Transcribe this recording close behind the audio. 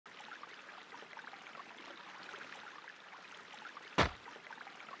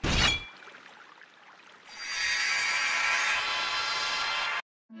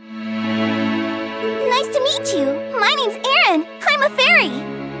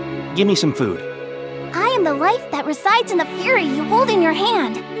give me some food. I am the life that resides in the fury you hold in your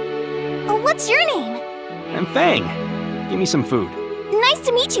hand. Oh, what's your name? I'm Fang. Give me some food. Nice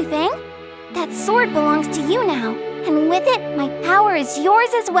to meet you, Fang. That sword belongs to you now, and with it, my power is yours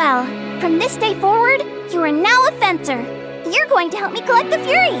as well. From this day forward, you are now a fencer. You're going to help me collect the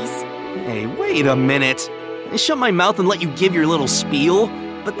Furies. Hey, wait a minute. I shut my mouth and let you give your little spiel,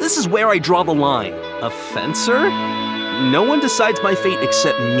 but this is where I draw the line. A fencer? No one decides my fate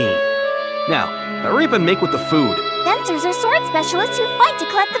except me. Now, hurry up and make with the food. Fencers are sword specialists who fight to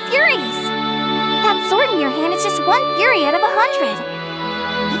collect the Furies. That sword in your hand is just one Fury out of 100.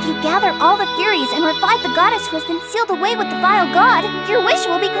 If you gather all the Furies and revive the goddess who has been sealed away with the vile god, your wish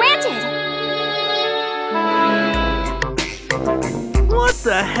will be granted. What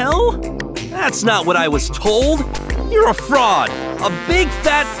the hell? That's not what I was told. You're a fraud. A big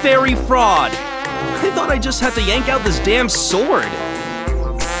fat fairy fraud. I thought I just had to yank out this damn sword.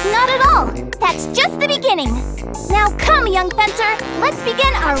 Not at all. That's just the beginning. Now come, young fencer. Let's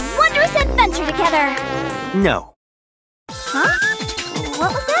begin our wondrous adventure together. No. Huh?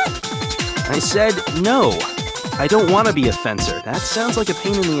 What was that? I said no. I don't want to be a fencer. That sounds like a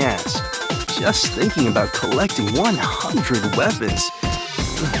pain in the ass. Just thinking about collecting 100 weapons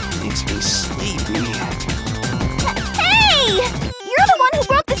makes me sleepy. Hey! You're the one who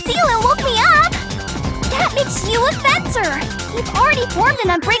broke the seal and woke me up! That makes you a fencer! You've already formed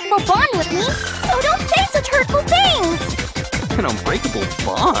an unbreakable bond with me, so don't say such hurtful things! An unbreakable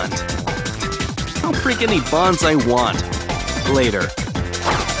bond? I'll break any bonds I want. Later.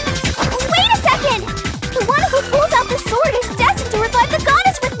 Wait a second! The one who pulls out the sword is destined to revive the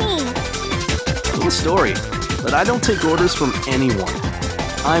goddess with me! Cool story, but I don't take orders from anyone.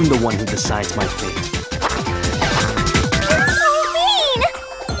 I'm the one who decides my fate. You're so mean!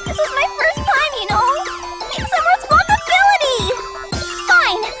 This is my first time, you know? Take some responsibility!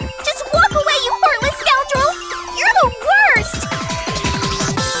 Fine! Just walk away, you heartless scoundrel! You're the worst!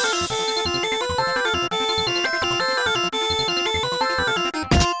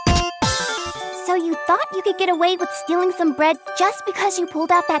 So you thought you could get away with stealing some bread just because you pulled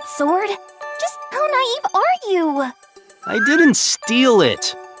out that sword? Just how naive are you? I didn't steal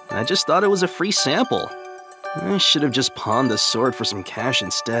it. I just thought it was a free sample. I should have just pawned the sword for some cash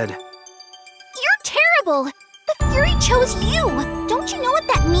instead. You're terrible! The Fury chose you! Don't you know what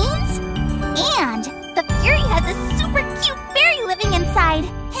that means? And the Fury has a super cute fairy living inside,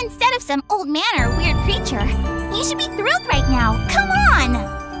 instead of some old man or weird creature. You should be thrilled right now. Come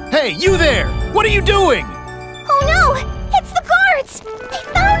on! Hey, you there! What are you doing? Oh no! It's the guards! They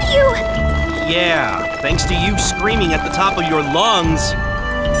found you! Yeah, thanks to you screaming at the top of your lungs.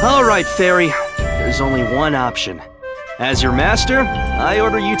 All right, Fairy. There's only one option. As your master, I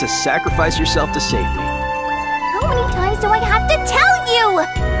order you to sacrifice yourself to save me. How many times do I have to tell you?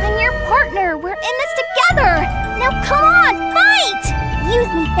 I'm your partner. We're in this together. Now come on, fight! Use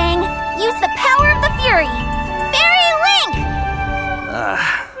me, Fang. Use the power of the Fury. Fairy Link!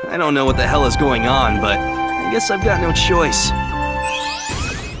 I don't know what the hell is going on, but I guess I've got no choice.